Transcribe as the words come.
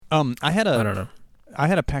I don't know. I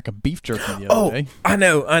had a pack of beef jerky the other day. I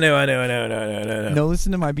know. No,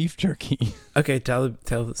 listen to my beef jerky. Okay, tell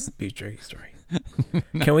this beef jerky story.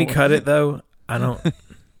 Can we cut it though? I don't.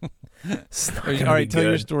 All right, tell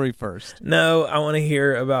your story first. No, I want to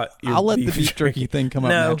hear about your I'll let the beef jerky thing come up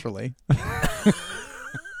naturally.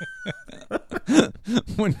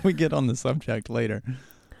 When we get on the subject later.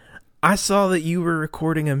 I saw that you were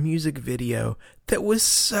recording a music video that was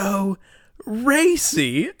so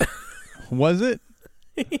racy. Was it?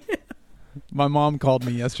 Yeah. My mom called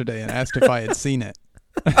me yesterday and asked if I had seen it.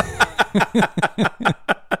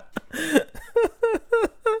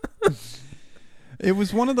 It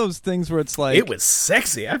was one of those things where it's like... It was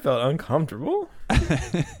sexy. I felt uncomfortable.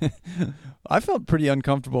 I felt pretty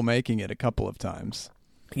uncomfortable making it a couple of times.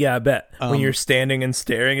 Yeah, I bet. When you're standing and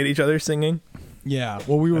staring at each other singing. Yeah.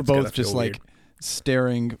 Well, we were both just like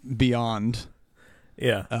staring beyond.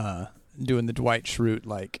 Yeah. Doing the Dwight Schrute,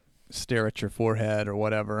 like, stare at your forehead or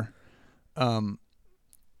whatever.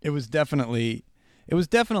 It was definitely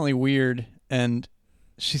weird. And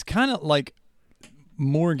she's kind of like...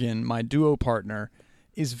 Morgan, my duo partner,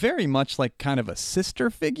 is very much like kind of a sister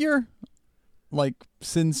figure, like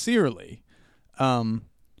sincerely. And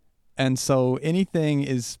so anything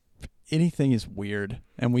is weird.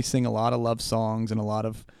 And we sing a lot of love songs and a lot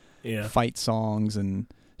of fight songs. And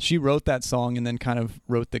she wrote that song and then kind of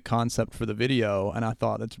wrote the concept for the video. And I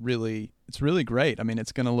thought it's really great. I mean,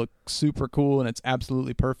 it's going to look super cool and it's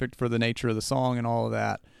absolutely perfect for the nature of the song and all of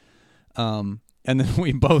that. And then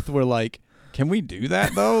we both were like, can we do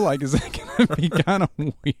that though? Like, is that going to be kind of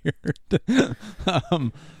weird?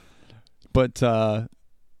 But then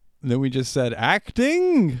we just said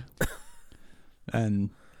acting, and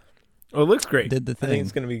it looks great. Did the thing. I think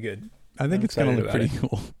it's going to be good. I think it's going to look pretty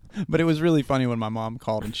cool. But it was really funny when my mom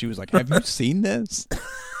called and she was like, "Have you seen this?"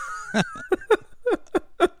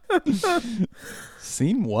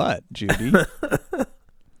 Seen what, Judy?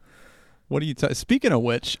 What do you speaking of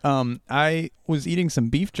which, I was eating some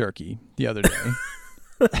beef jerky the other day.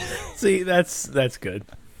 See, that's good.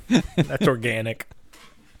 That's organic.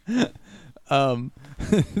 Was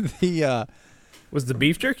the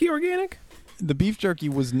beef jerky organic? The beef jerky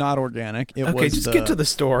was not organic. Get to the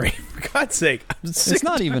story. For God's sake. It's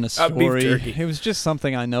not even a story. It was just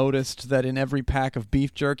something I noticed, that in every pack of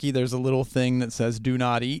beef jerky there's a little thing that says do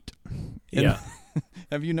not eat. Yeah.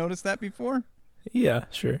 Have you noticed that before? Yeah,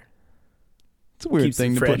 sure. It's a weird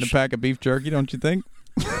thing to put in a pack of beef jerky, don't you think?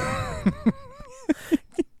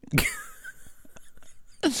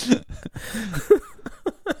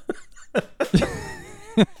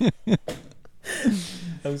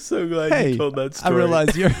 I'm so glad you told that story.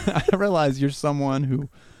 I realize you're someone who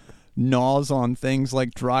gnaws on things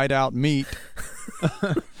like dried out meat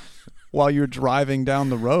while you're driving down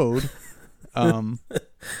the road.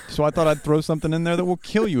 So I thought I'd throw something in there that will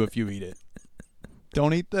kill you if you eat it.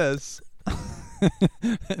 Don't eat this.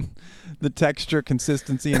 The texture,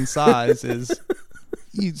 consistency, and size is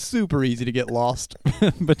super easy to get lost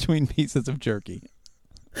between pieces of jerky.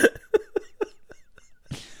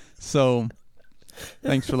 So,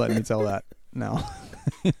 thanks for letting me tell that. Now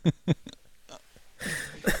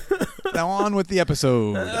on with the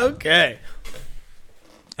episode. Okay.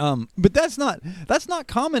 But that's not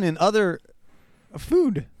common in other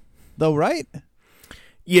food, though, right?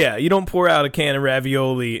 Yeah, you don't pour out a can of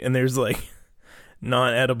ravioli and there's like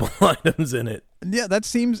non-edible items in it. Yeah, that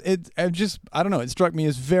seems I don't know. It struck me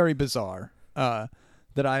as very bizarre that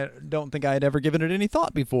I don't think I had ever given it any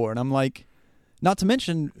thought before. And I'm like, not to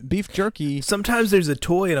mention beef jerky. Sometimes there's a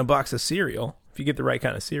toy in a box of cereal if you get the right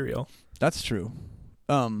kind of cereal. That's true.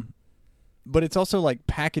 But it's also like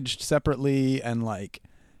packaged separately, and like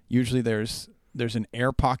usually there's an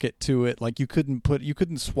air pocket to it. Like you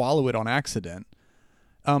couldn't swallow it on accident.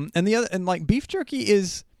 And like beef jerky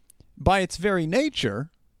is, by its very nature,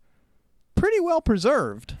 pretty well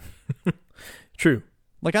preserved. True.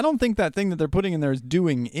 Like, I don't think that thing that they're putting in there is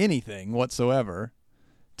doing anything whatsoever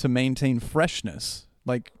to maintain freshness.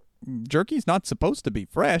 Like, jerky's not supposed to be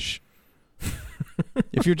fresh.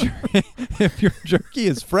 If your jerky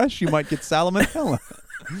is fresh, you might get salmonella.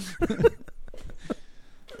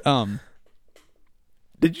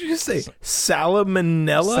 Did you just say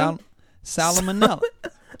salmonella? Salmonella.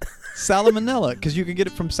 Salmonella, because you can get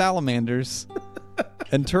it from salamanders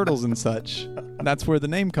and turtles and such. That's where the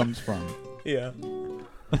name comes from. Yeah.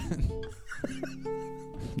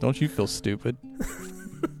 Don't you feel stupid?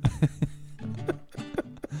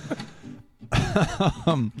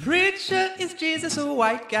 Preacher, is Jesus a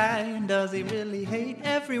white guy? And does he really hate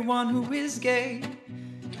everyone who is gay?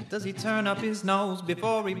 Does he turn up his nose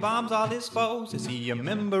before he bombs all his foes? Is he a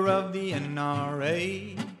member of the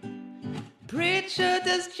NRA? Preacher,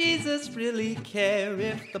 does Jesus really care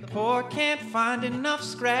if the poor can't find enough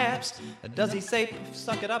scraps? Or does he say,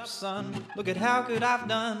 suck it up, son, look at how good I've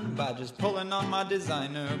done by just pulling on my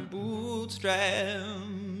designer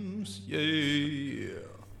bootstraps? Yeah.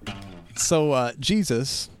 So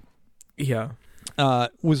Jesus Yeah.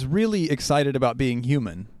 was really excited about being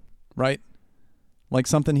human, right? Like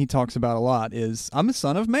something he talks about a lot is, I'm a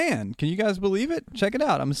son of man. Can you guys believe it? Check it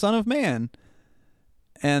out. I'm a son of man.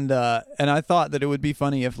 And I thought that it would be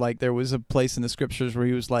funny if like there was a place in the scriptures where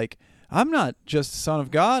he was like, I'm not just son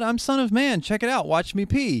of God, I'm son of man. Check it out. Watch me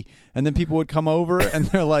pee. And then people would come over and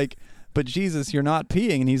they're like, but Jesus, you're not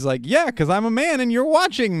peeing. And he's like, yeah, because I'm a man and you're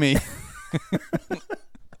watching me.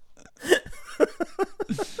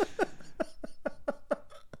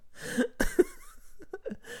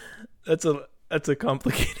 That's a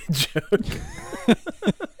complicated joke.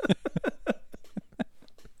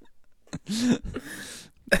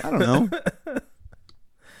 I don't know.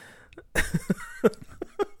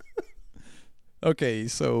 Okay,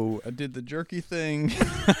 so I did the jerky thing.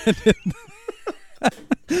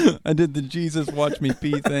 I did the Jesus watch me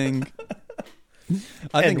pee thing.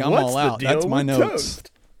 I think I'm all out. That's my notes.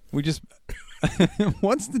 Toast? We just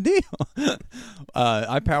what's the deal?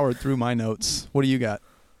 I powered through my notes. What do you got?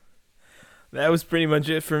 That was pretty much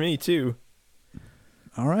it for me too.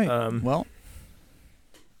 All right. Well,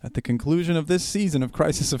 at the conclusion of this season of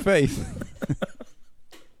Crisis of Faith,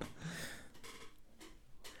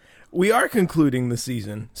 we are concluding the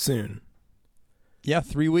season soon. yeah,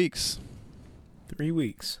 3 weeks, 3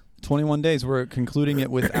 weeks. 21 days. We're concluding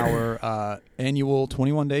it with our annual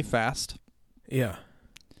 21-day fast. Yeah.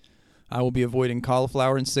 I will be avoiding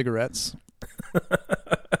cauliflower and cigarettes for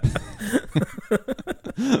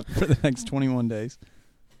the next 21 days.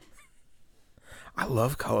 I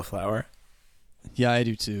love cauliflower. Yeah, I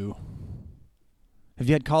do too. Have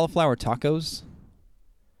you had cauliflower tacos?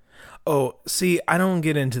 Oh, see, I don't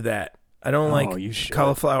get into that. I don't like you should.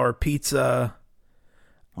 cauliflower pizza.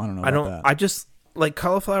 I don't know. I don't. That. I just like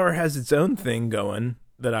cauliflower has its own thing going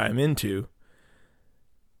that I'm into.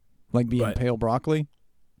 Like being but- pale broccoli.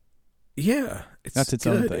 Yeah, That's its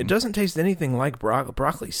good. own thing. It doesn't taste anything like broccoli.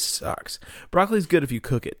 Broccoli sucks. Broccoli's good if you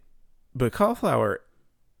cook it, but cauliflower.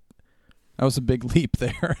 That was a big leap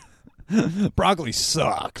there. Broccoli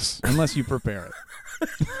sucks unless you prepare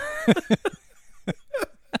it.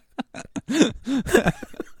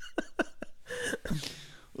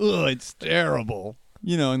 Ugh, it's terrible.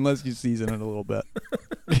 You know, unless you season it a little bit.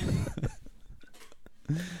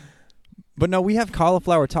 But no, we have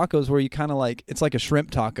cauliflower tacos where you kind of like, it's like a shrimp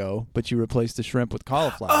taco, but you replace the shrimp with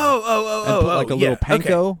cauliflower. And put like a little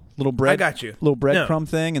panko, little bread. I got you. Little breadcrumb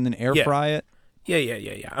thing, and then air fry it.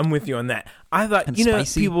 Yeah. I'm with you on that. I thought, And you know,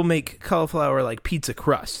 spicy. people make cauliflower like pizza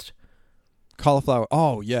crust. Cauliflower.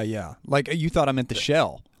 Oh, yeah. Like you thought I meant the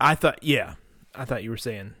shell. I thought you were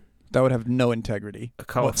saying That would have no integrity. a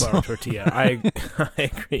cauliflower tortilla. I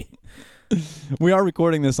agree. We are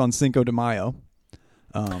recording this on Cinco de Mayo.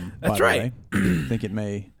 That's by the right. way. I think it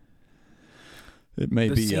may The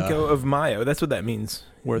be Cinco of Mayo. That's what that means.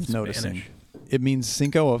 worth in noticing. Spanish. It means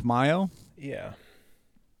Cinco of Mayo. Yeah.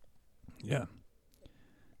 Yeah.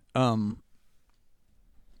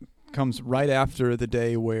 Comes right after the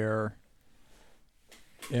day where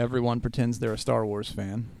everyone pretends they're a Star Wars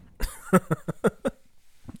fan.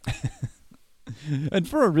 And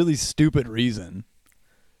for a really stupid reason.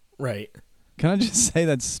 Right. Can I just say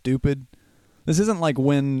that's stupid? This isn't like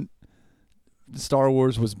when Star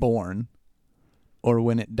Wars was born or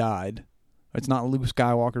when it died. It's not Luke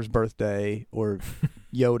Skywalker's birthday or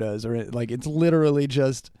Yoda's or like it's literally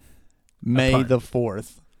just May pun. the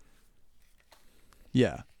 4th.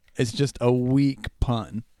 Yeah. It's just a weak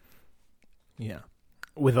pun. Yeah.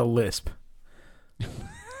 With a lisp.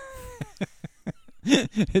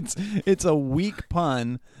 It's a weak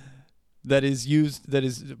pun that is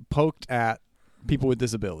poked at people with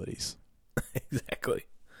disabilities. Exactly.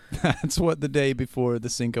 That's what the day before the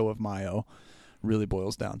Cinco of Mayo really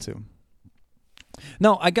boils down to.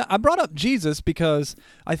 No, I brought up Jesus because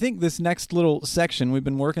I think this next little section we've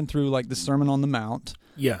been working through like the Sermon on the Mount.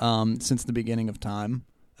 Yeah. Since the beginning of time,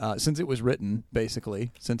 since it was written,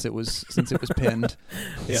 basically, since it was penned,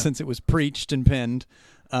 Yeah. since it was preached and penned,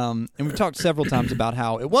 and we've talked several times about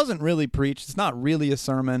how it wasn't really preached. It's not really a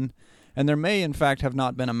sermon, and there may in fact have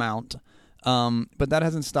not been a mount. But that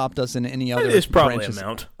hasn't stopped us in any other There's probably a branches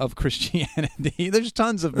mount. of Christianity. There's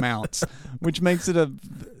tons of mounts, which makes it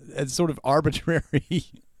a sort of arbitrary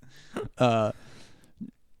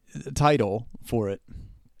title for it.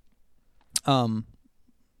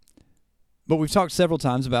 But But we've talked several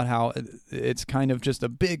times about how it's kind of just a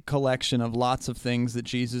big collection of lots of things that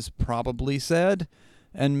Jesus probably said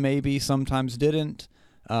and maybe sometimes didn't,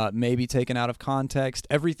 maybe taken out of context.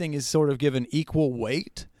 Everything is sort of given equal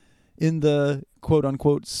weight in the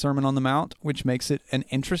quote-unquote Sermon on the Mount, which makes it an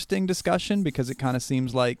interesting discussion because it kind of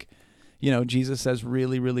seems like, Jesus says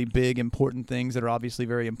really, really big, important things that are obviously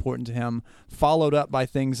very important to him, followed up by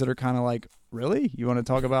things that are kind of like, really? You want to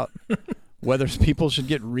talk about whether people should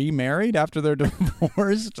get remarried after they're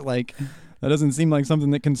divorced? Like, that doesn't seem like something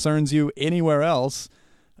that concerns you anywhere else.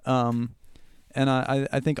 And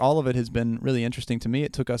I think all of it has been really interesting to me.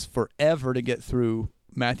 It took us forever to get through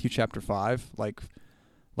Matthew chapter 5,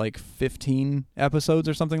 like 15 episodes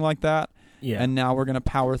or something like that. Yeah. And now we're going to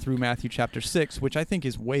power through Matthew chapter 6, which I think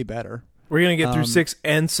is way better. We're going to get through 6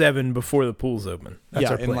 and 7 before the pool's open. That's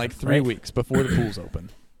our plan, in like 3 right? weeks before the pool's open.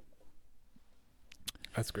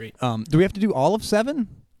 That's great. Do we have to do all of 7?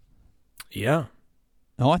 Yeah.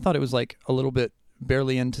 Oh, I thought it was like a little bit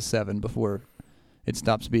barely into 7 before it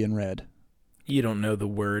stops being read. You don't know the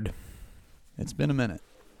word. It's been a minute.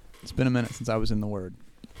 It's been a minute since I was in the Word.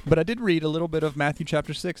 But I did read a little bit of Matthew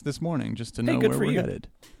chapter 6 this morning just to know where we're headed.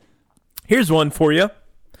 Here's one for you.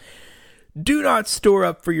 Do not store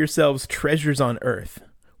up for yourselves treasures on earth,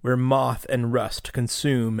 where moth and rust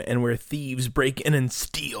consume, and where thieves break in and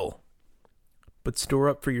steal. But store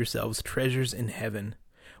up for yourselves treasures in heaven,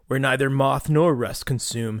 where neither moth nor rust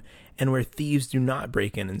consume, and where thieves do not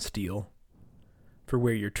break in and steal. For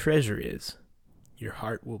where your treasure is, your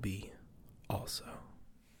heart will be also.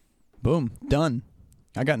 Boom. Done.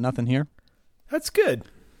 I got nothing here. That's good.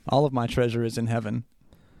 All of my treasure is in heaven.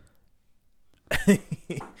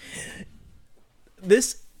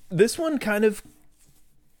 This one kind of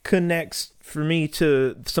connects for me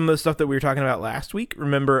to some of the stuff that we were talking about last week.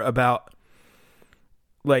 Remember about,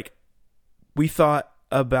 like, we thought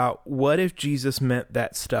about what if Jesus meant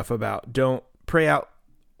that stuff about don't pray out,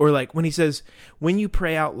 or like when he says, when you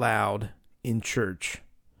pray out loud in church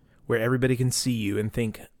where everybody can see you and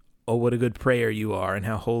think, oh, what a good prayer you are and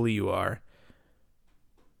how holy you are.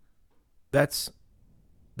 That's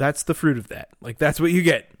the fruit of that. Like, that's what you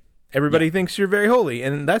get. Everybody thinks you're very holy,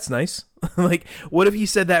 and that's nice. Like, what if he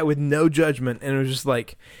said that with no judgment, and it was just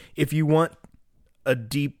like, if you want a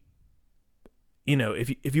deep,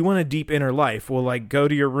 if you want a deep inner life, well, like, go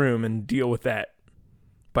to your room and deal with that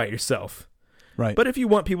by yourself. Right. But if you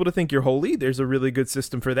want people to think you're holy, there's a really good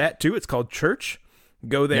system for that, too. It's called church.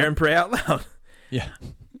 Go there and pray out loud. Yeah.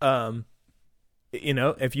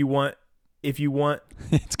 If you want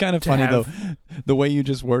it's kind of funny though, the way you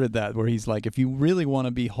just worded that, where he's like, if you really want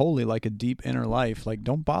to be holy, like a deep inner life, like,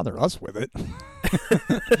 don't bother us with it.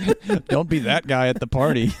 Don't be that guy at the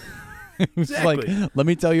party. It's Exactly. like, let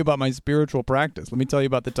me tell you about my spiritual practice. Let me tell you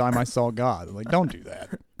about the time I saw God. Like, don't do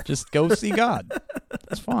that. Just go see God.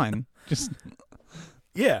 That's fine. Just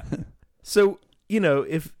yeah. So,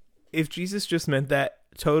 if Jesus just meant that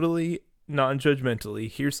totally non-judgmentally,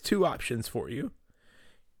 here's 2 options for you.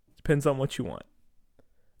 Depends on what you want.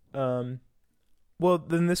 Well,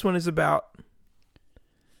 then this one is about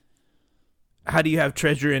how do you have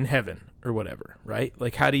treasure in heaven or whatever, right?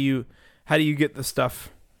 Like, how do you get the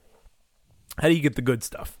stuff? How do you get the good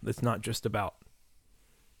stuff? That's not just about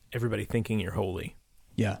everybody thinking you're holy.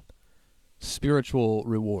 Yeah. Spiritual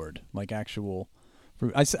reward, like actual.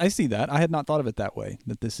 I see that. I had not thought of it that way.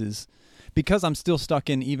 That this is because I'm still stuck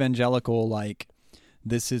in evangelical, like,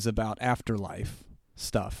 this is about afterlife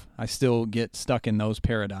stuff. I still get stuck in those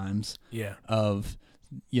paradigms of,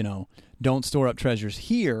 don't store up treasures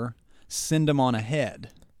here, send them on ahead.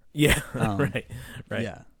 Yeah, right.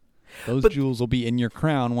 Yeah. Those jewels will be in your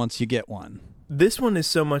crown once you get one. This one is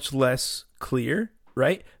so much less clear,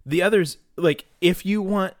 right? The others, like, if you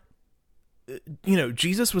want,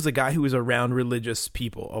 Jesus was a guy who was around religious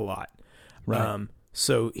people a lot. Right.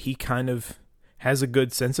 So he kind of has a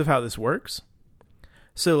good sense of how this works.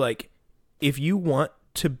 So, like, if you want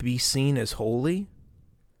to be seen as holy,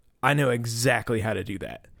 I know exactly how to do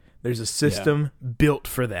that. There's a system built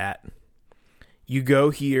for that. You go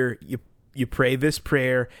here, you pray this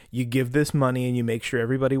prayer, you give this money, and you make sure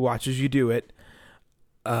everybody watches you do it.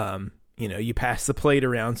 You pass the plate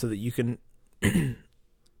around so that you can,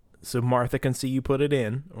 so Martha can see you put it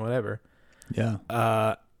in, or whatever.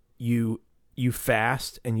 Yeah. You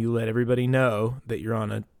fast, and you let everybody know that you're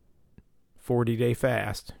on a 40-day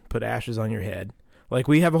fast. Put ashes on your head. Like,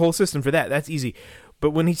 we have a whole system for that. That's easy.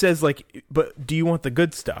 But when he says, like, but do you want the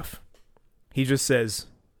good stuff? He just says,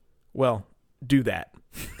 well, do that.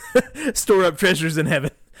 Store up treasures in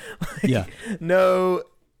heaven. Yeah. No,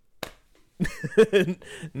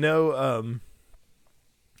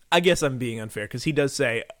 I guess I'm being unfair because he does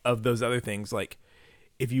say of those other things, like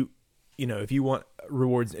if you want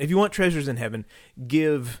rewards, if you want treasures in heaven,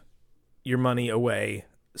 give your money away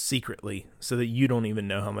secretly so that you don't even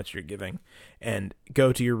know how much you're giving, and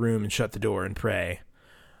go to your room and shut the door and pray,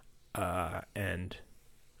 and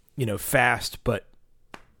fast, but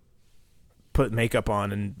put makeup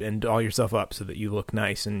on and doll yourself up so that you look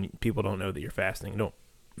nice and people don't know that you're fasting. Don't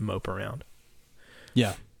mope around.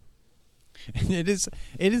 Yeah. It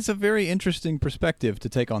is a very interesting perspective to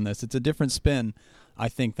take on this. It's a different spin, I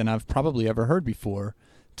think, than I've probably ever heard before,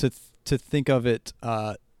 to think of it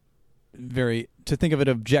objectively,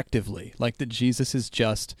 like that Jesus is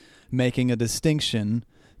just making a distinction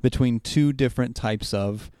between two different types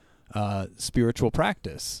of spiritual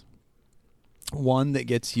practice. One that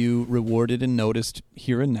gets you rewarded and noticed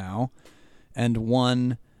here and now, and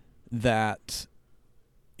one that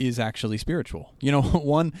is actually spiritual.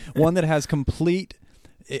 One that has complete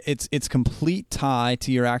tie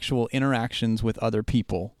to your actual interactions with other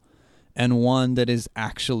people, and one that is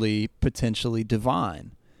actually potentially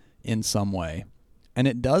divine in some way. And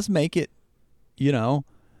it does make it,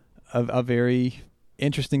 a very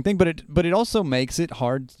interesting thing, but it also makes it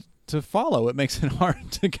hard to follow. It makes it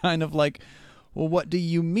hard to kind of like, well, what do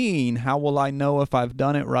you mean? How will I know if I've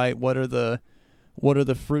done it right? What are the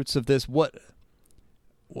fruits of this?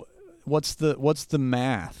 What's the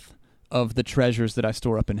math of the treasures that I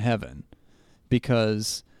store up in heaven?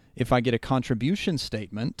 Because if I get a contribution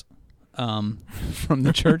statement from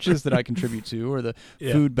the churches that I contribute to, or the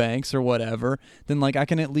food banks or whatever, then like I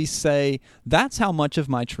can at least say that's how much of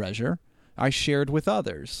my treasure I shared with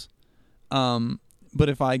others. But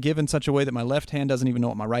if I give in such a way that my left hand doesn't even know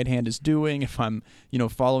what my right hand is doing, if I'm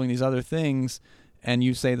following these other things, and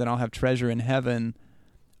you say that I'll have treasure in heaven,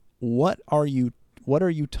 what are you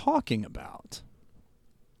talking about?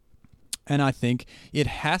 And I think it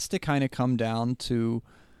has to kind of come down to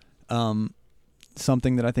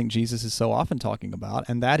something that I think Jesus is so often talking about,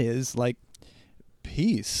 and that is like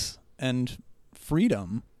peace and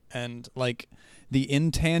freedom and like the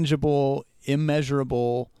intangible,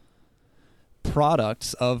 immeasurable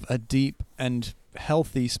products of a deep and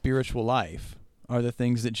healthy spiritual life are the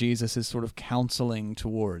things that Jesus is sort of counseling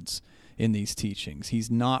towards in these teachings.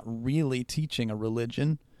 He's not really teaching a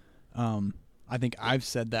religion. I think I've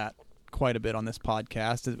said that quite a bit on this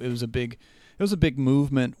podcast. It was a big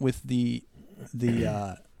movement with the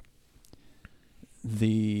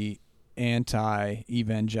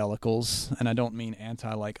anti-evangelicals, and I don't mean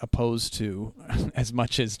anti like opposed to as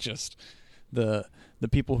much as just the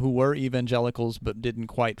people who were evangelicals but didn't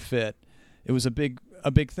quite fit. It was a big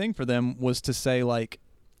thing for them was to say, like,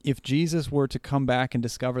 if Jesus were to come back and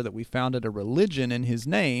discover that we founded a religion in his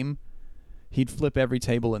name, he'd flip every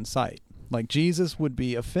table in sight. Like, Jesus would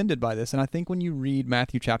be offended by this. And I think when you read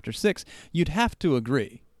Matthew chapter 6, you'd have to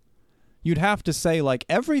agree. You'd have to say, like,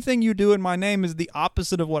 everything you do in my name is the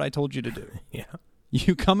opposite of what I told you to do. Yeah.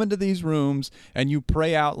 You come into these rooms and you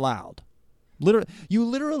pray out loud. You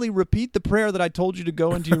literally repeat the prayer that I told you to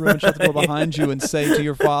go into your room and shut the door behind you and say to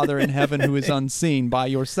your Father in heaven who is unseen by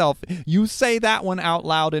yourself. You say that one out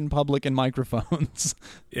loud in public in microphones.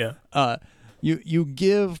 Yeah. You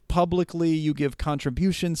give publicly, you give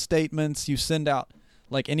contribution statements, you send out,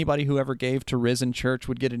 like anybody who ever gave to Risen Church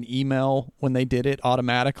would get an email when they did it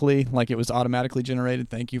automatically, like it was automatically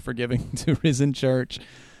generated, thank you for giving to Risen Church.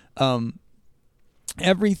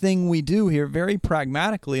 Everything we do here very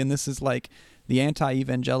pragmatically, and this is like the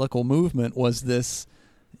anti-evangelical movement was this,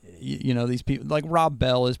 these people, like Rob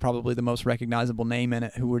Bell is probably the most recognizable name in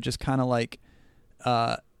it, who were just kind of like,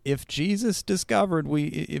 if Jesus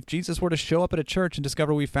were to show up at a church and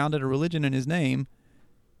discover we founded a religion in his name,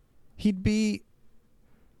 he'd be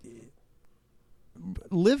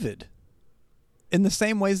livid in the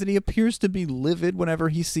same ways that he appears to be livid whenever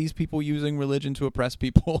he sees people using religion to oppress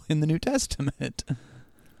people in the New Testament,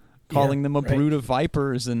 calling them a brood of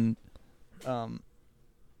vipers. And so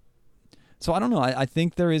I don't know. I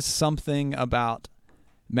think there is something about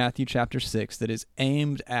Matthew chapter 6 that is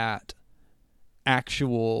aimed at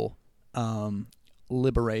actual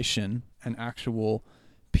liberation and actual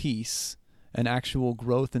peace and actual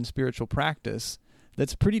growth in spiritual practice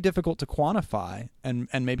that's pretty difficult to quantify and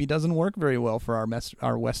maybe doesn't work very well for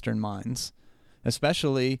our Western minds,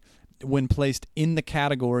 especially when placed in the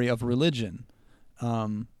category of religion.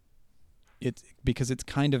 Because it's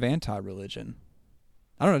kind of anti-religion.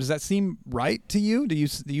 I don't know. Does that seem right to you? Do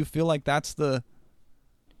you feel like that's the?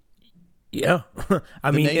 Yeah, I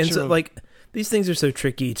mean, and so, like, these things are so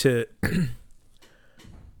tricky to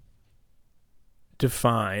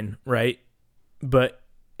define, right? But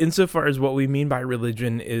insofar as what we mean by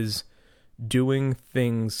religion is doing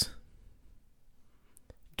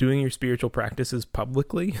your spiritual practices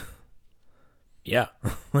publicly, yeah,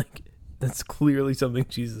 like that's clearly something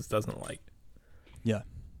Jesus doesn't like. Yeah.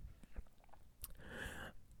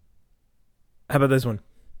 How about this one?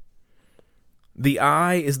 The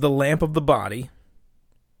eye is the lamp of the body.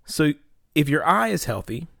 So if your eye is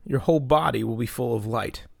healthy, your whole body will be full of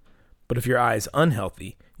light. But if your eye is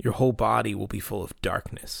unhealthy, your whole body will be full of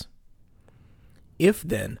darkness. If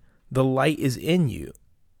then the light is in you,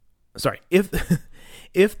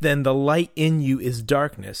 if then the light in you is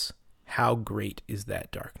darkness, how great is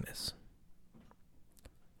that darkness?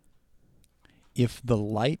 If the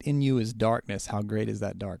light in you is darkness, how great is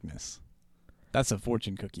that darkness? That's a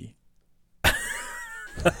fortune cookie.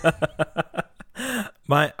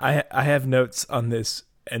 I have notes on this,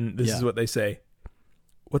 and this is what they say.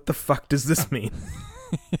 What the fuck does this mean?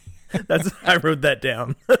 I wrote that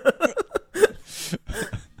down.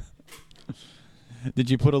 Did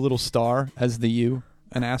you put a little star as the U,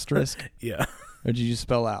 an asterisk? Yeah. Or did you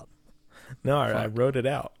spell out? No, I wrote it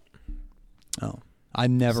out. Oh, I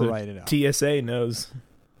never write it out. TSA knows.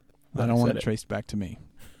 I don't want it traced back to me.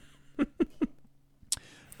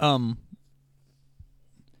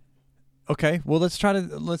 Okay, well, let's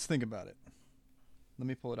think about it. Let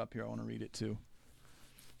me pull it up here. I want to read it too.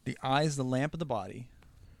 The eye is the lamp of the body.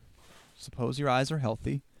 Suppose your eyes are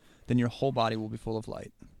healthy, then your whole body will be full of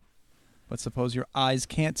light. But suppose your eyes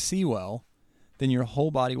can't see well, then your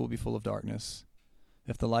whole body will be full of darkness.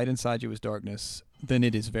 If the light inside you is darkness, then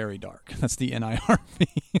it is very dark. That's the NIRV.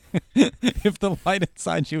 If the light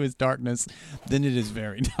inside you is darkness, then it is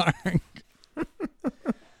very dark.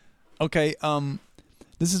 Okay,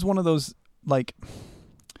 this is one of those, like,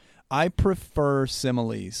 I prefer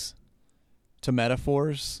similes to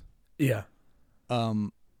metaphors. Yeah.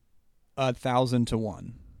 1,000 to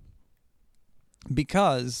 1.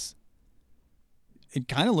 Because it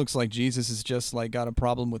kind of looks like Jesus has just, like, got a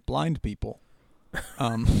problem with blind people.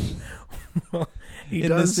 Well, in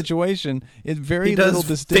this situation, it's very little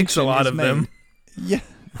distinction. Fix a lot of them. Yeah,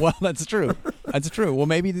 well, that's true. That's true. Well,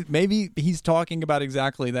 maybe he's talking about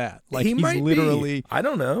exactly that. Like he he's might literally. Be. I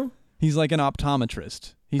don't know. He's like an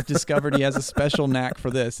optometrist. He's discovered he has a special knack for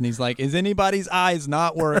this, and he's like, "Is anybody's eyes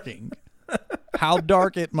not working? How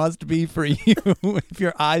dark it must be for you if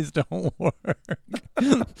your eyes don't work."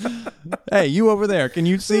 Hey, you over there, can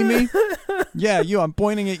you see me? Yeah, you. I'm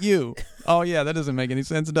pointing at you. Oh, yeah, that doesn't make any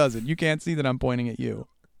sense, does it? You can't see that I'm pointing at you.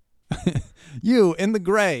 You in the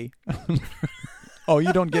gray. Oh,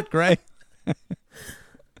 you don't get gray?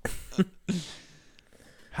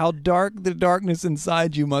 How dark the darkness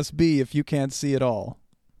inside you must be if you can't see it all.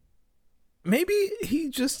 Maybe he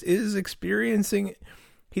just is experiencing.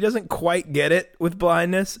 He doesn't quite get it with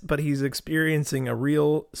blindness, but he's experiencing a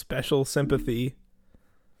real special sympathy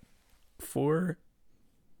for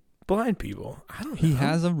blind people. I don't know. He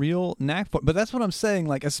has a real knack for it. But that's what I'm saying.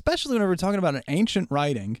 Like, especially when we're talking about an ancient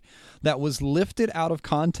writing that was lifted out of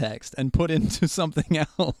context and put into something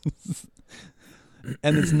else.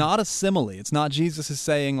 And it's not a simile. It's not Jesus is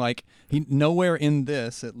saying, like, nowhere in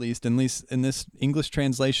this, at least in this English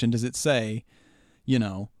translation, does it say, you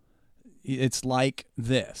know, it's like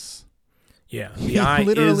this. Yeah. The eye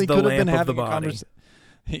is the lamp of the body.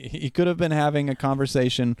 He could have been having a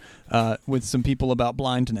conversation with some people about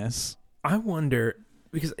blindness. I wonder,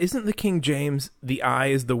 because isn't the King James, the eye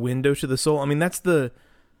is the window to the soul? I mean, that's the...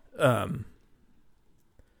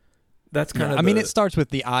 That's kind of. I mean, it starts with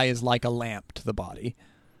the eye is like a lamp to the body.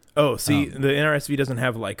 Oh, see, the NRSV doesn't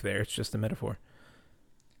have like there. It's just a metaphor.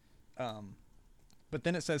 But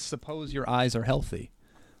then it says, "Suppose your eyes are healthy,"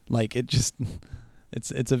 like it just.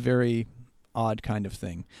 It's a very odd kind of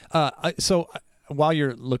thing. So while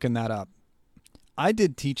you're looking that up, I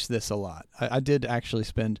did teach this a lot. I did actually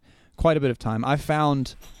spend quite a bit of time. I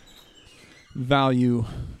found value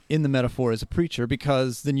in the metaphor as a preacher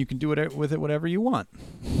because then you can do it with it whatever you want.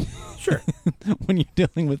 Sure. When you're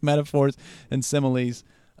dealing with metaphors and similes,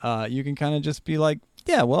 you can kind of just be like,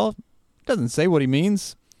 yeah, well, it doesn't say what he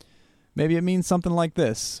means. Maybe it means something like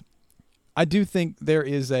this. I do think there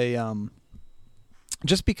is a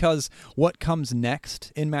just because what comes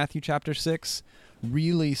next in Matthew chapter 6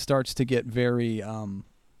 really starts to get very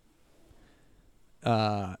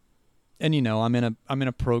and you know, I'm in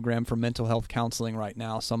a program for mental health counseling right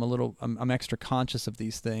now, so I'm extra conscious of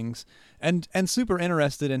these things and super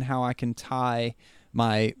interested in how I can tie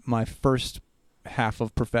my first half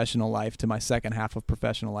of professional life to my second half of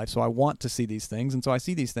professional life. So I want to see these things, and so I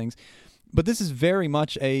see these things. But this is very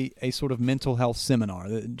much a sort of mental health seminar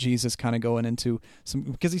that Jesus kind of going into some,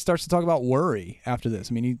 because he starts to talk about worry after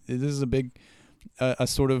this. I mean, this is a big a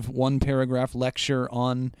sort of one paragraph lecture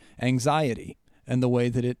on anxiety and the way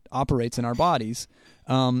that it operates in our bodies.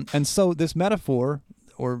 And so this metaphor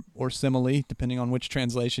or simile, depending on which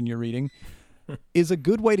translation you're reading, is a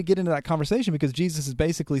good way to get into that conversation, because Jesus is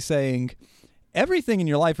basically saying everything in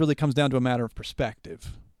your life really comes down to a matter of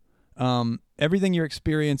perspective. Everything you're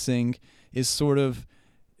experiencing is sort of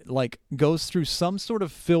like goes through some sort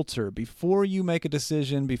of filter before you make a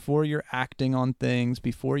decision, before you're acting on things,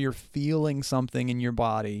 before you're feeling something in your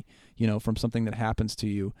body, from something that happens to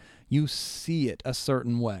you. You see it a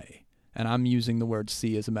certain way. And I'm using the word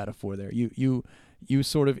see as a metaphor there. You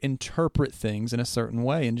sort of interpret things in a certain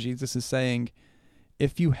way. And Jesus is saying,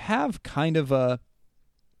 if you have kind of a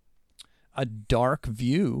dark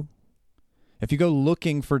view, if you go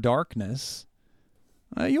looking for darkness,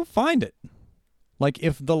 you'll find it. Like,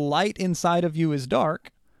 if the light inside of you is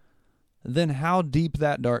dark, then how deep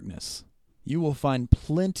that darkness? You will find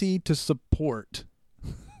plenty to support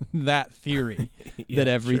that theory that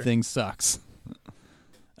everything sucks.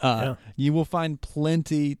 You will find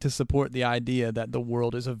plenty to support the idea that the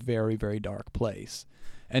world is a very, very dark place.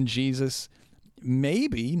 And Jesus,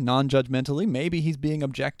 maybe non-judgmentally, maybe he's being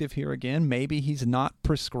objective here again. Maybe he's not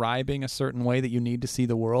prescribing a certain way that you need to see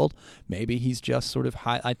the world. Maybe he's just sort of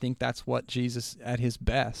I think that's what Jesus at his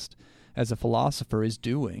best as a philosopher is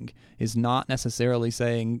doing, is not necessarily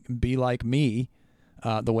saying, be like me,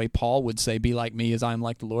 the way Paul would say, be like me as I am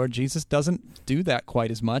like the Lord. Jesus doesn't do that quite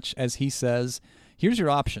as much as he says, here's your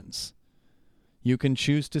options. You can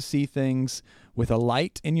choose to see things with a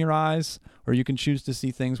light in your eyes, or you can choose to see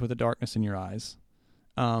things with a darkness in your eyes.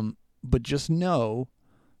 But just know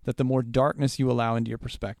that the more darkness you allow into your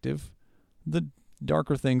perspective, the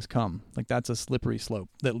darker things come. Like, that's a slippery slope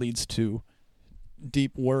that leads to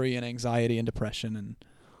deep worry and anxiety and depression.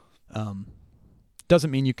 And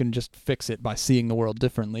doesn't mean you can just fix it by seeing the world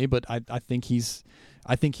differently, but I think he's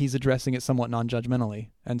addressing it somewhat non-judgmentally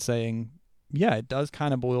and saying, yeah, it does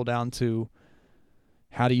kind of boil down to,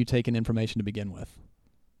 how do you take in information to begin with?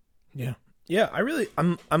 Yeah. Yeah,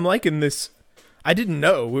 I'm liking this. I didn't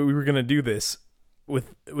know we were going to do this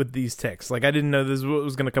with these texts. Like, I didn't know this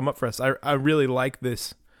was going to come up for us. I really like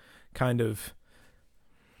this kind of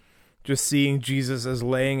just seeing Jesus as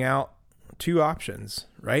laying out two options,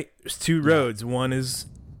 right? There's two roads. One is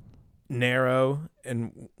narrow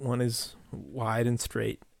and one is wide and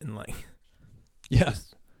straight, and like,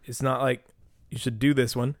 it's not like you should do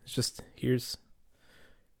this one. It's just here's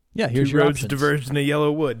your roads options. diverged in a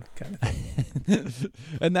yellow wood kind of thing.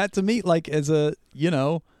 And that, to me, like, as a,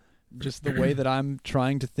 just the way that I'm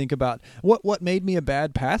trying to think about what made me a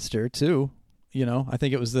bad pastor too. I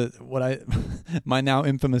think it was my now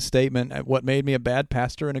infamous statement, what made me a bad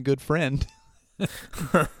pastor and a good friend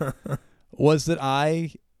was that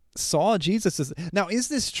I saw Jesus as, now, is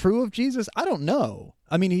this true of Jesus? I don't know.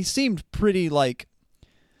 I mean, he seemed pretty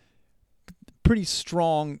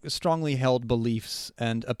strongly held beliefs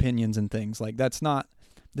and opinions and things. Like,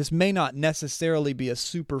 this may not necessarily be a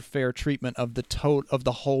super fair treatment of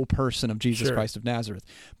the whole person of Jesus Christ of Nazareth,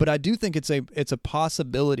 but I do think it's a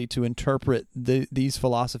possibility to interpret these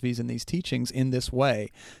philosophies and these teachings in this way,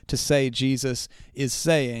 to say Jesus is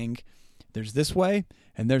saying there's this way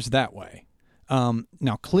and there's that way.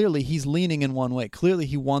 Now, clearly he's leaning in one way. Clearly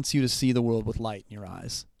he wants you to see the world with light in your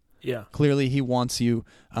eyes. Yeah. Clearly he wants you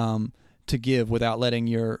to give without letting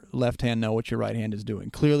your left hand know what your right hand is doing.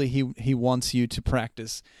 Clearly he wants you to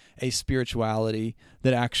practice a spirituality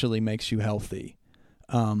that actually makes you healthy.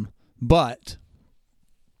 But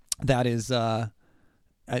that is, but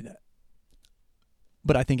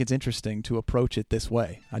I think it's interesting to approach it this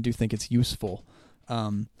way. I do think it's useful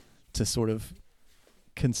to sort of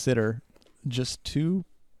consider just two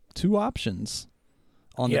options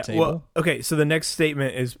on the table. Well, okay, so the next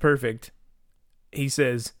statement is perfect. He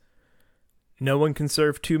says, no one can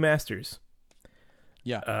serve two masters.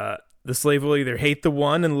 Yeah. The slave will either hate the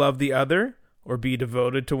one and love the other, or be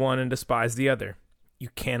devoted to one and despise the other. You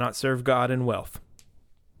cannot serve God and wealth.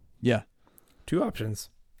 Yeah. Two options.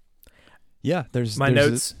 Yeah, my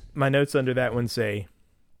notes under that one say,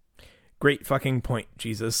 great fucking point,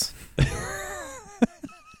 Jesus.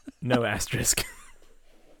 No asterisk.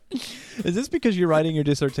 Is this because you're writing your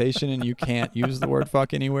dissertation and you can't use the word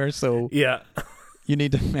fuck anywhere? So yeah. You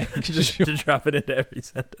need to make sure to drop it into every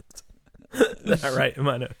sentence that I write in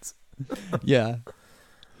my notes. Yeah.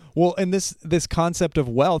 Well, and this concept of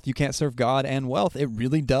wealth, you can't serve God and wealth, it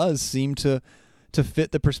really does seem to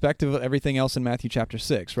fit the perspective of everything else in Matthew chapter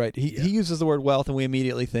 6, right? He uses the word wealth and we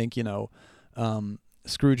immediately think,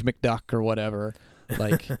 Scrooge McDuck or whatever.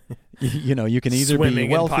 Like, you can either swimming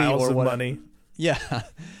be wealthy in piles or of what, money. Yeah.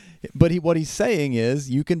 But what he's saying is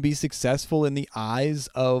you can be successful in the eyes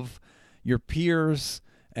of your peers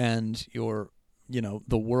and your,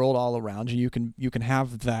 the world all around you. You can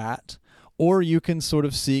have that, or you can sort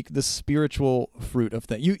of seek the spiritual fruit of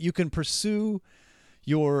that. You can pursue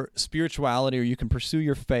your spirituality, or you can pursue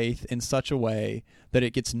your faith in such a way that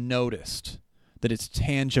it gets noticed, that it's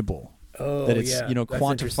tangible, that it's that's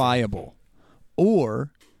quantifiable,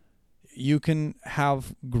 or you can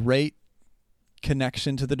have great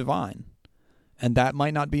connection to the divine, and that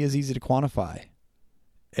might not be as easy to quantify.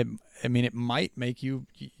 It might make you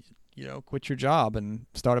quit your job and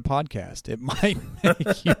start a podcast. It might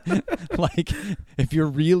make you, like, if you're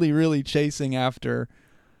really, really chasing after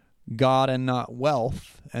God and not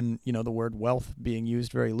wealth, and the word wealth being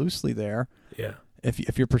used very loosely there. Yeah.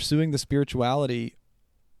 If you're pursuing the spirituality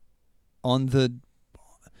on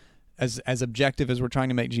as objective as we're trying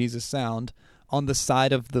to make Jesus sound, on the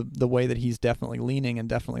side of the way that he's definitely leaning and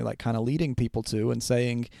definitely like kind of leading people to, and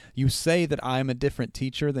saying, you say that I'm a different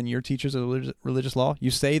teacher than your teachers of religious law.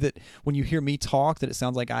 You say that when you hear me talk that it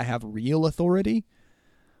sounds like I have real authority.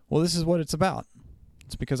 Well, this is what it's about.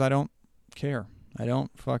 It's because I don't care. I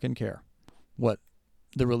don't fucking care what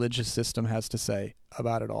the religious system has to say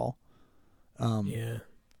about it all.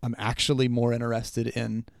 I'm actually more interested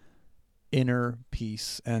in inner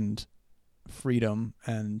peace and freedom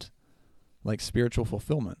and like spiritual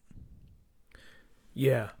fulfillment.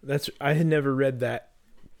 Yeah, I had never read that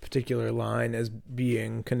particular line as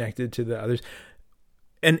being connected to the others.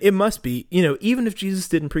 And it must be, even if Jesus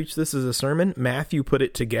didn't preach this as a sermon, Matthew put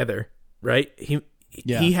it together, right?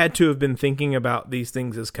 He had to have been thinking about these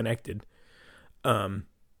things as connected. So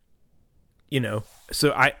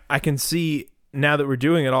I can see now that we're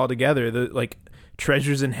doing it all together, the like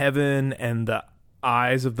treasures in heaven and the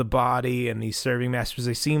eyes of the body and these serving masters,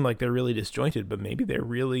 they seem like they're really disjointed, but maybe they're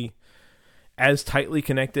really as tightly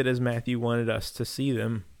connected as Matthew wanted us to see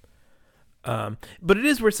them. But it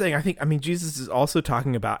is worth saying, Jesus is also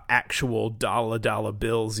talking about actual dollar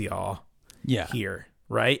bills, y'all. Yeah. Here,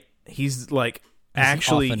 right? He's like,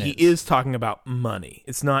 he is talking about money.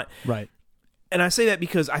 It's not right. And I say that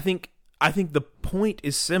because I think the point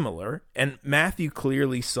is similar, and Matthew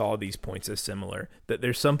clearly saw these points as similar, that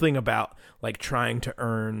there's something about like trying to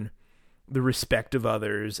earn the respect of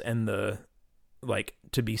others and the like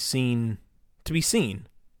to be seen.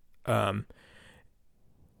 Like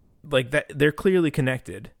that, they're clearly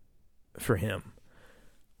connected for him.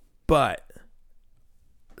 But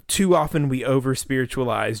too often we over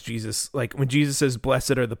spiritualize Jesus. Like when Jesus says,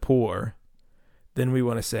 "Blessed are the poor," then we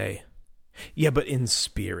want to say, yeah, but in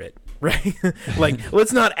spirit, right? Like,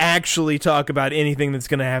 let's not actually talk about anything that's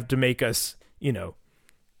going to have to make us,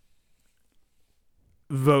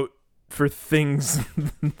 vote for things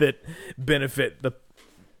that benefit the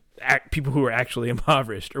people who are actually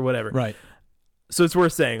impoverished or whatever. Right. So it's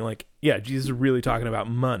worth saying, like, yeah, Jesus is really talking about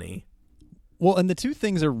money. Well, and the two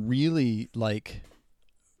things are really, like,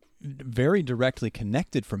 very directly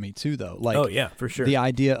connected for me, too, though. Like, oh, yeah, for sure. The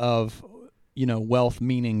idea of, wealth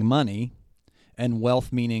meaning money, and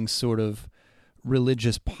wealth meaning sort of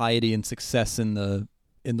religious piety and success in the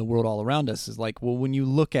world all around us is like, well, when you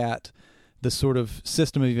look at the sort of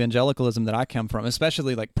system of evangelicalism that I come from,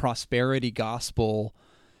 especially like prosperity gospel,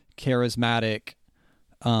 charismatic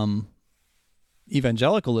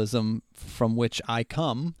evangelicalism from which I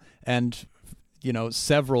come, and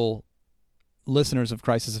several listeners of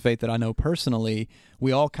Crisis of Faith that I know personally,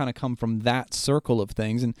 we all kind of come from that circle of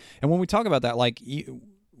things. And when we talk about that, like,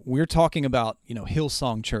 we're talking about,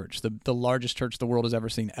 Hillsong Church, the largest church the world has ever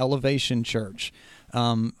seen, Elevation Church,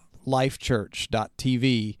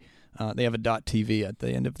 LifeChurch.tv. They have a .tv at the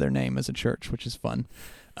end of their name as a church, which is fun.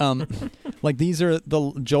 Like, these are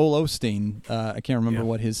the Joel Osteen. I can't remember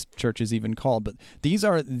what his church is even called, but these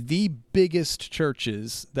are the biggest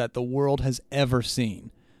churches that the world has ever seen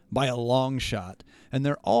by a long shot. And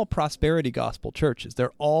they're all prosperity gospel churches.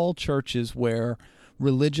 They're all churches where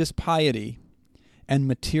religious piety and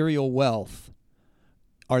material wealth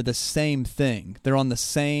are the same thing. They're on the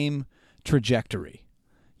same trajectory.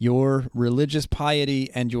 Your religious piety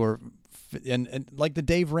and and like the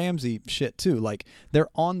Dave Ramsey shit too, like they're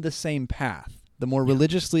on the same path. The more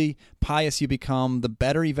religiously pious you become, the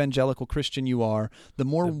better evangelical Christian you are, the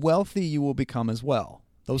more wealthy you will become as well.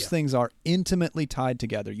 Those things are intimately tied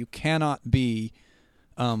together. You cannot be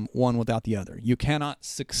one without the other. You cannot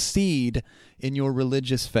succeed in your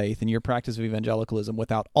religious faith and your practice of evangelicalism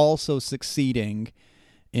without also succeeding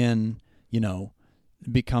in,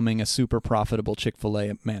 becoming a super profitable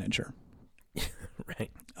Chick-fil-A manager.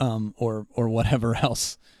 Right. Or whatever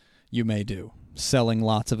else you may do. Selling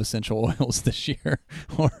lots of essential oils this year.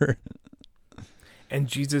 And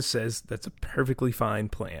Jesus says that's a perfectly fine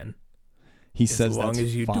plan. He says as long that's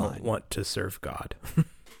as you fine. don't want to serve God.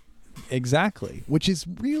 Exactly, which is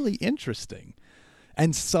really interesting.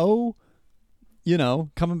 And so,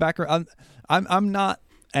 coming back around, I'm not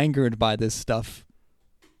angered by this stuff.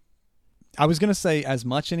 I was going to say as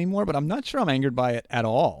much anymore, but I'm not sure I'm angered by it at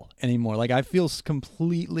all anymore. Like, I feel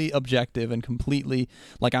completely objective and completely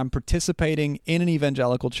like I'm participating in an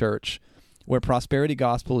evangelical church where prosperity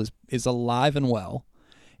gospel is alive and well.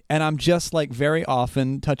 And I'm just like very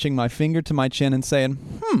often touching my finger to my chin and saying,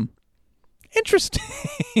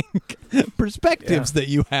 interesting perspectives that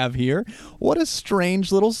you have here. What a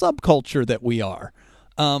strange little subculture that we are,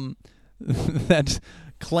 that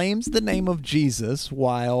claims the name of Jesus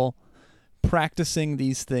while practicing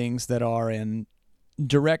these things that are in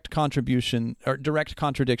direct contribution or direct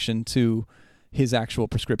contradiction to his actual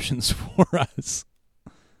prescriptions for us.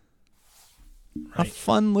 Right. A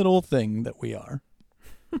fun little thing that we are.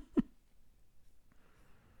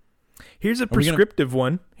 Here's a prescriptive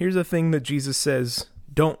one. Here's a thing that Jesus says,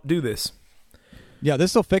 don't do this. Yeah,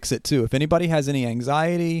 this will fix it too. If anybody has any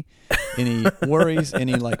anxiety, any worries,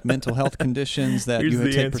 any like mental health conditions that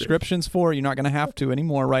you take prescriptions for, you're not going to have to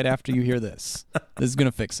anymore right after you hear this. This is going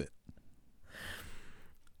to fix it.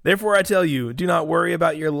 Therefore I tell you, do not worry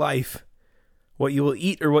about your life, what you will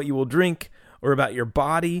eat or what you will drink, or about your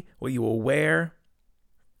body, what you will wear.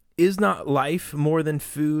 Is not life more than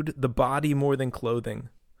food, the body more than clothing?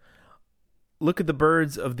 Look at the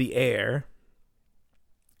birds of the air.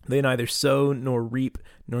 They neither sow nor reap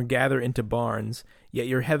nor gather into barns, yet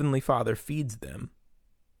your heavenly Father feeds them.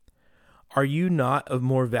 Are you not of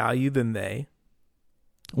more value than they?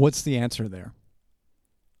 What's the answer there?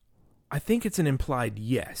 I think it's an implied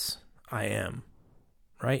yes, I am.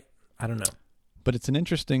 Right? I don't know. But it's an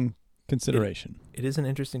interesting consideration. It is an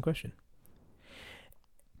interesting question.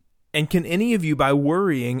 And can any of you, by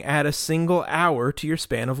worrying, add a single hour to your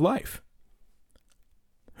span of life?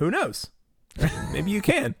 Who knows? Maybe you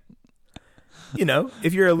can.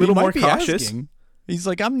 If you're a little more cautious. Asking. He's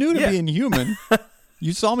like, I'm new to being human.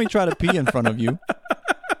 You saw me try to pee in front of you.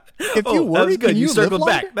 If you worry, that was good. Can you circled live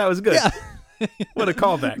back. longer? That was good. Yeah. What a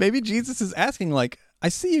callback. Maybe Jesus is asking, like, I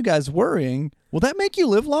see you guys worrying. Will that make you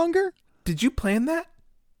live longer? Did you plan that?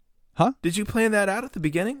 Huh? Did you plan that out at the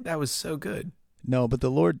beginning? That was so good. No, but the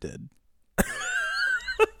Lord did.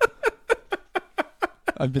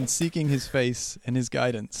 I've been seeking his face and his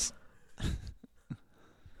guidance.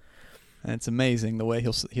 And it's amazing the way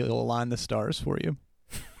he'll align the stars for you.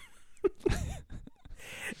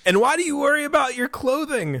 And why do you worry about your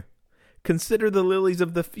clothing? Consider the lilies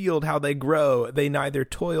of the field, how they grow. They neither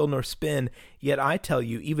toil nor spin. Yet I tell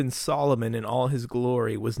you, even Solomon in all his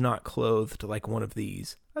glory was not clothed like one of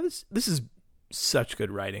these. Now, this is such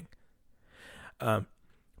good writing.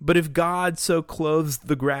 But if God so clothes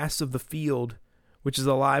the grass of the field, which is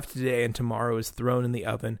alive today and tomorrow is thrown in the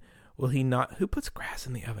oven, will he not... Who puts grass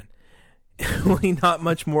in the oven? Will he not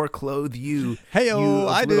much more clothe you? Hey-o, you of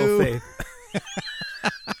I little do. Faith?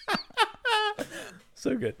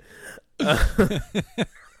 So good.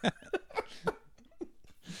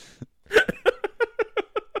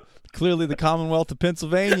 Clearly the Commonwealth of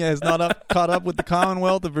Pennsylvania has not caught up with the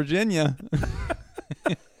Commonwealth of Virginia.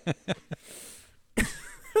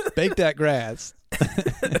 Bake that grass.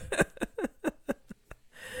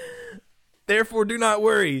 Therefore do not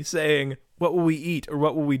worry, saying, what will we eat, or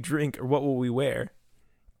what will we drink, or what will we wear?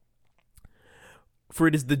 For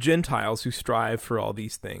it is the Gentiles who strive for all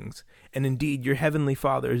these things, and indeed your heavenly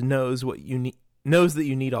Father knows that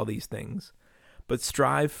you need all these things. But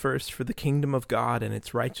strive first for the kingdom of God and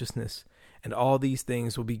its righteousness, and all these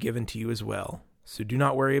things will be given to you as well. So do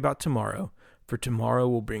not worry about tomorrow, for tomorrow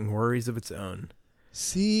will bring worries of its own.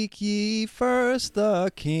 Seek ye first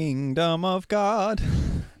the kingdom of God.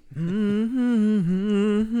 Oh,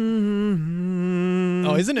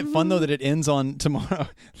 isn't it fun though that it ends on tomorrow?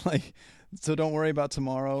 Like, so don't worry about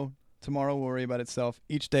tomorrow. Tomorrow will worry about itself.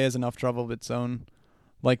 Each day has enough trouble of its own.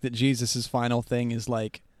 Like that Jesus' final thing is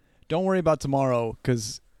like, don't worry about tomorrow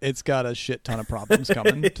because it's got a shit ton of problems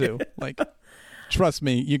coming too. Like, trust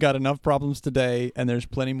me, you got enough problems today and there's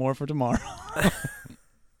plenty more for tomorrow.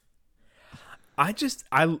 I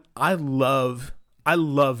love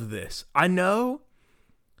this. I know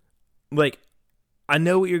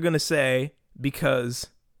what you're going to say because,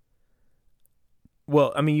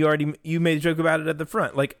 well, I mean, you made a joke about it at the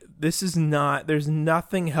front. Like, there's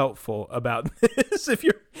nothing helpful about this. If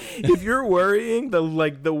you're worrying,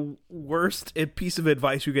 the worst piece of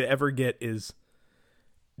advice you could ever get is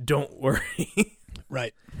don't worry.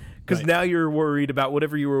 Right. Because now you're worried about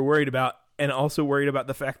whatever you were worried about and also worried about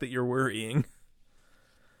the fact that you're worrying.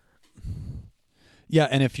 Yeah,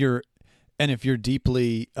 and if you're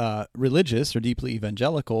deeply religious or deeply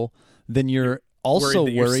evangelical, then you're also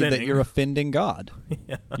worried that you're offending God.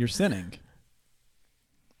 Yeah. You're sinning.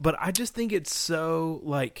 But I just think it's so,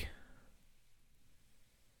 like,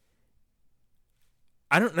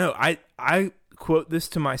 I don't know. I quote this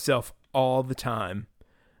to myself all the time.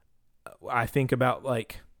 I think about,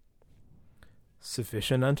 like,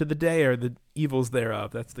 sufficient unto the day are the evils thereof.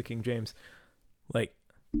 That's the King James. Like,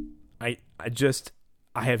 I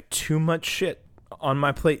have too much shit on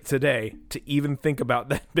my plate today to even think about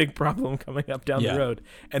that big problem coming up down the road.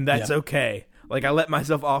 And that's okay. Like, I let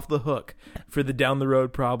myself off the hook for the down the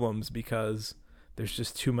road problems because there's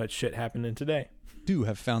just too much shit happening today. Do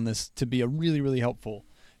have found this to be a really, really helpful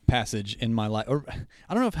passage in my life. Or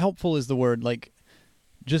I don't know if helpful is the word, like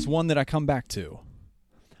just one that I come back to.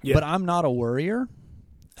 Yeah. But I'm not a worrier.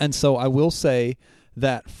 And so I will say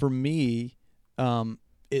that for me,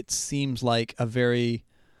 it seems like it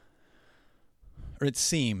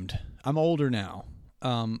seemed, I'm older now.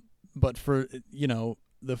 But for,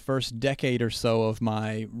 the first decade or so of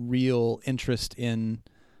my real interest in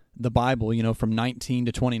the Bible, from 19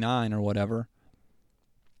 to 29 or whatever,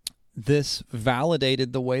 this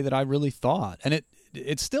validated the way that I really thought. And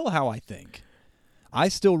it's still how I think. I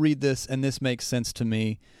still read this and this makes sense to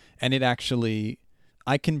me. And it actually,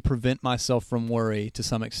 I can prevent myself from worry to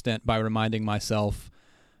some extent by reminding myself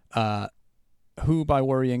who by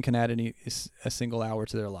worrying can add a single hour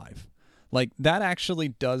to their life. Like, that actually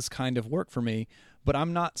does kind of work for me, but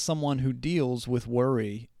I'm not someone who deals with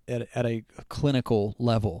worry at a clinical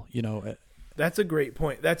level, That's a great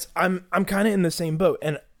point. I'm kind of in the same boat,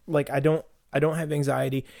 and like I don't have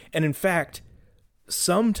anxiety, and in fact,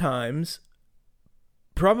 sometimes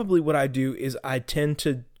probably what I do is I tend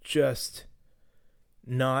to just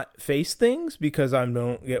not face things because I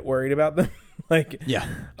don't get worried about them. Like,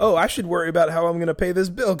 oh, I should worry about how I'm going to pay this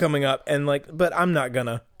bill coming up. And like, but I'm not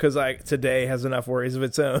gonna, because today has enough worries of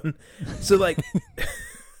its own. So like,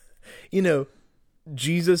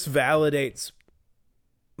 Jesus validates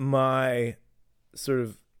my sort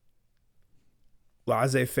of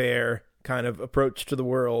laissez-faire kind of approach to the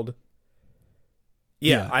world.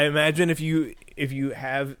 Yeah. I imagine if you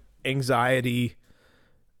have anxiety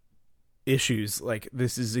issues, like,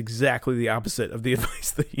 this is exactly the opposite of the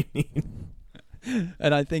advice that you need.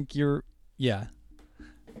 And I think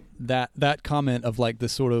that comment of like the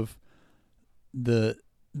sort of the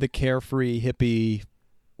carefree hippie,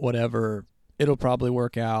 whatever, it'll probably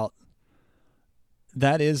work out.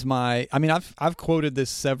 That is I've quoted this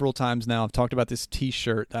several times now. I've talked about this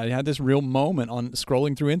t-shirt. I had this real moment on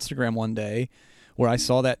scrolling through Instagram one day where I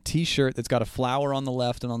saw that t-shirt that's got a flower on the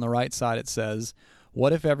left and on the right side it says,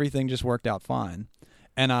 "What if everything just worked out fine?"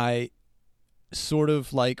 And I sort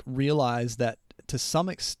of like realized that to some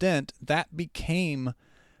extent that became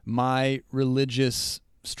my religious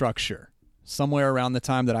structure. Somewhere around the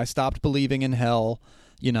time that I stopped believing in hell,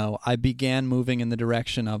 I began moving in the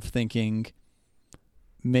direction of thinking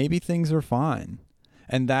maybe things are fine.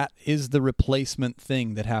 And that is the replacement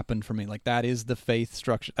thing that happened for me. Like, that is the faith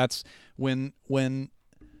structure. That's when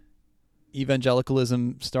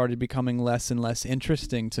evangelicalism started becoming less and less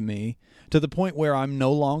interesting to me, to the point where I'm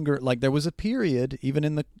no longer, like, there was a period even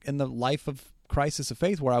in the life of crisis of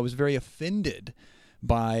faith where I was very offended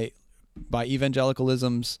by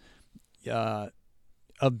evangelicalism's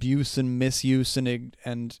abuse and misuse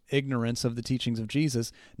and ignorance of the teachings of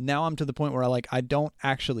Jesus. Now I'm to the point where I don't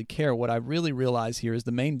actually care. What I really realize here is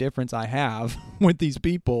the main difference I have with these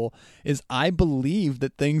people is I believe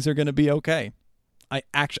that things are going to be okay.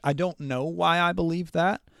 I don't know why I believe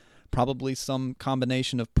that. Probably some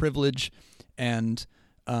combination of privilege and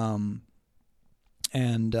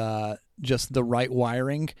just the right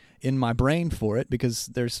wiring in my brain for it, because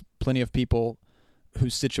there's plenty of people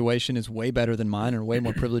whose situation is way better than mine or way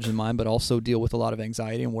more privileged than mine, but also deal with a lot of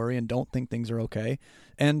anxiety and worry and don't think things are okay.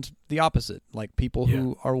 And the opposite, like people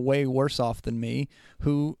who are way worse off than me,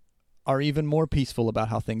 who are even more peaceful about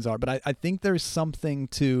how things are. But I think there's something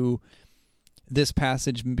to this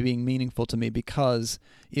passage being meaningful to me because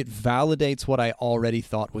it validates what I already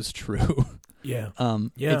thought was true.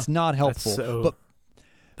 It's not helpful.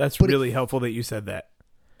 That's really helpful that you said that.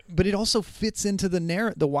 But it also fits into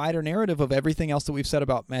the wider narrative of everything else that we've said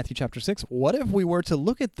about Matthew chapter 6. What if we were to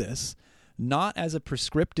look at this not as a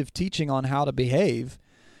prescriptive teaching on how to behave,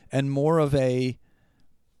 and more of a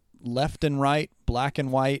left and right, black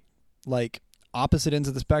and white, like opposite ends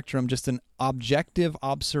of the spectrum, just an objective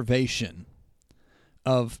observation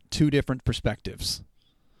of two different perspectives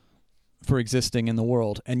for existing in the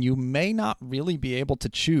world. And you may not really be able to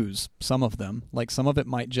choose some of them. Like, some of it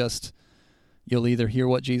might just, you'll either hear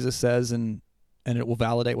what Jesus says and and it will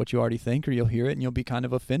validate what you already think, or you'll hear it and you'll be kind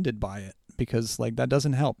of offended by it because like that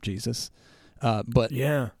doesn't help Jesus. But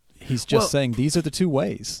Yeah. he's just Well- saying these are the two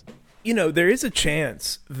ways. You know, there is a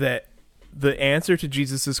chance that the answer to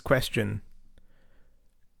Jesus' question,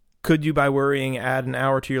 could you by worrying add an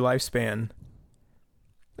hour to your lifespan?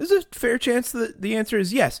 There's a fair chance that the answer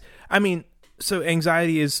is yes. I mean, so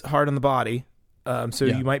anxiety is hard on the body, so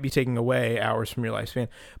Yeah. you might be taking away hours from your lifespan.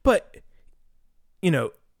 But, you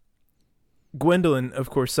know, Gwendolyn, of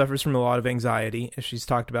course, suffers from a lot of anxiety, as she's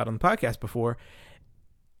talked about on the podcast before.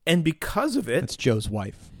 And because of it, That's Joe's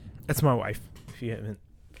wife. that's my wife. If you're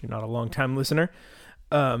not a long-time listener,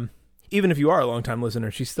 even if you are a long-time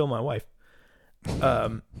listener, she's still my wife.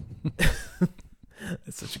 That's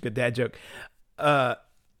such a good dad joke.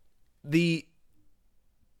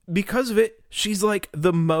 Because of it, she's like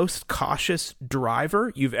the most cautious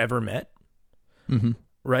driver you've ever met. Mm-hmm.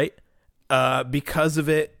 Right? Because of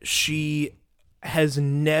it, she has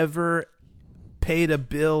never paid a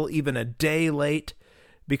bill even a day late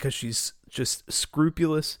because she's just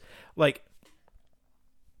scrupulous. Like,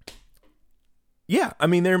 yeah, I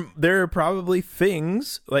mean, there are probably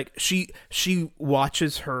things like she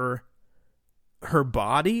watches her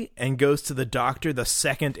body and goes to the doctor the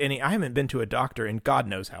second I haven't been to a doctor in God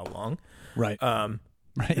knows how long. Right. Right.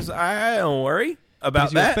 'Cause I don't worry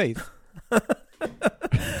about Because you that. have faith.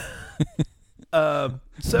 So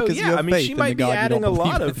Because you yeah, have I mean, faith she in might the be God you adding don't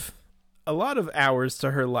believe in. a lot of hours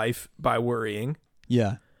to her life by worrying.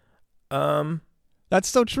 Yeah. That's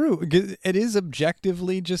so true. It is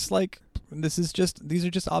objectively just like these are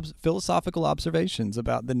just philosophical observations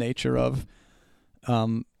about the nature of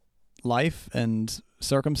life and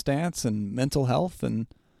circumstance and mental health. And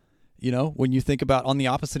you know, when you think about on the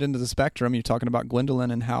opposite end of the spectrum, you're talking about Gwendolyn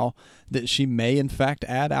and how that she may in fact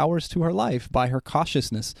add hours to her life by her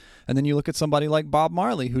cautiousness. And then you look at somebody like Bob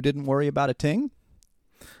Marley who didn't worry about a ting,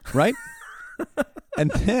 right? And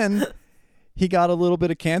then he got a little bit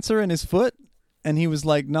of cancer in his foot, and he was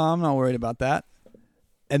like, no, I'm not worried about that.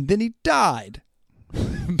 And then he died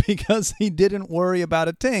because he didn't worry about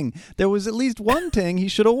a ting. There was at least one ting he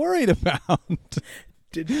should have worried about.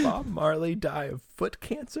 Did Bob Marley die of foot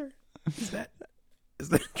cancer? Is that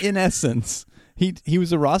In essence, he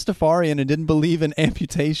was a Rastafarian and didn't believe in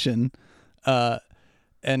amputation,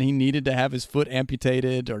 and he needed to have his foot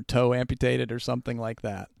amputated or toe amputated or something like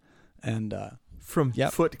that. And from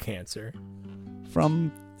Yep. foot cancer?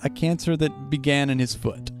 from a cancer that began in his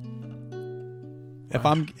foot.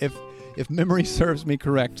 If memory serves me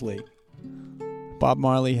correctly, Bob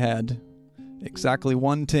Marley had exactly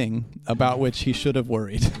one ting about which he should have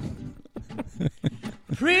worried.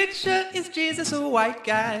 Preacher, is Jesus a white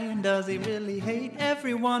guy? And does he really hate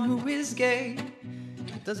everyone who is gay?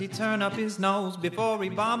 Does he turn up his nose before he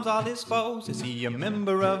bombs all his foes? Is he a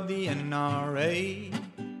member of the NRA?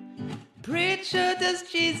 Preacher, does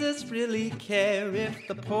Jesus really care if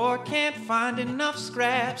the poor can't find enough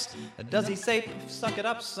scraps? Does he say, suck it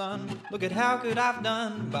up, son, look at how good I've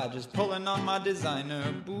done by just pulling on my designer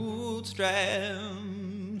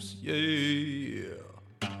bootstraps? Yeah.